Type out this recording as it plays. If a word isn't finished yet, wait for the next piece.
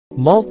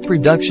Malt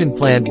production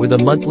plant with a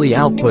monthly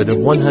output of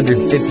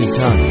 150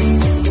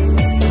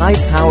 tons.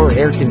 High-power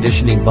air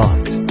conditioning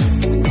box.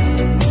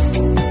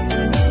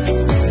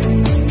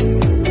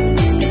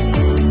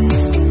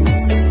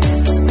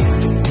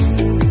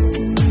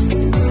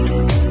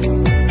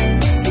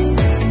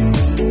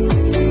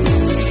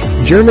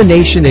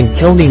 Germination and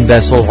kilning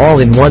vessel all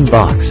in one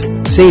box.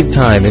 Save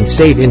time and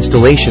save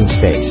installation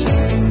space.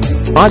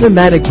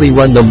 Automatically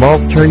run the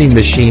malt turning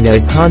machine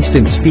at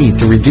constant speed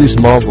to reduce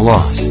malt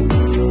loss.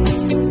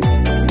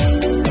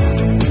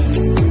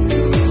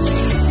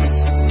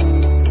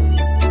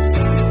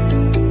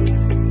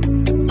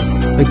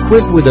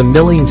 Equipped with a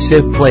milling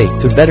sieve plate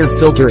to better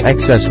filter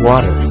excess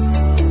water.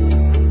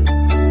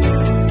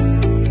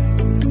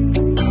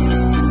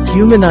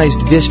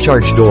 Humanized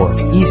discharge door,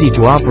 easy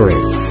to operate.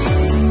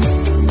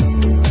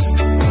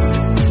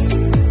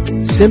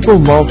 Simple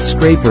malt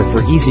scraper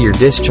for easier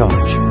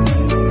discharge.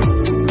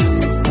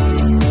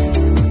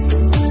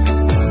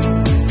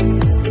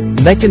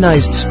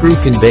 Mechanized screw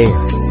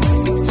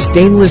conveyor.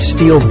 Stainless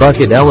steel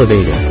bucket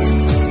elevator.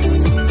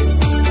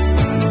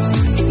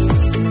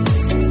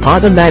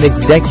 Automatic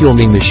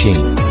deculing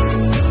machine.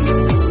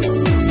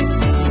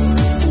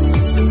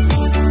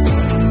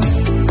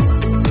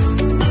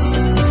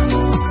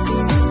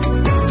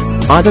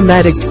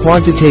 Automatic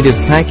quantitative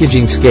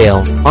packaging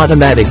scale,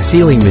 automatic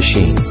sealing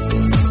machine.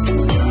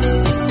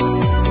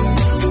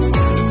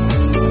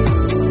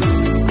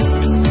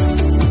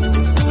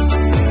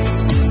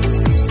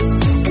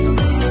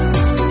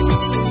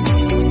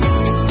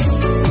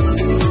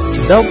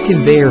 Belt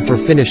conveyor for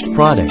finished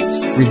products,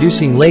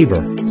 reducing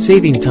labor,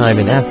 saving time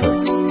and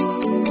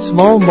effort.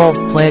 Small malt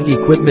plant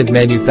equipment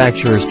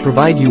manufacturers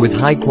provide you with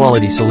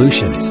high-quality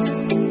solutions.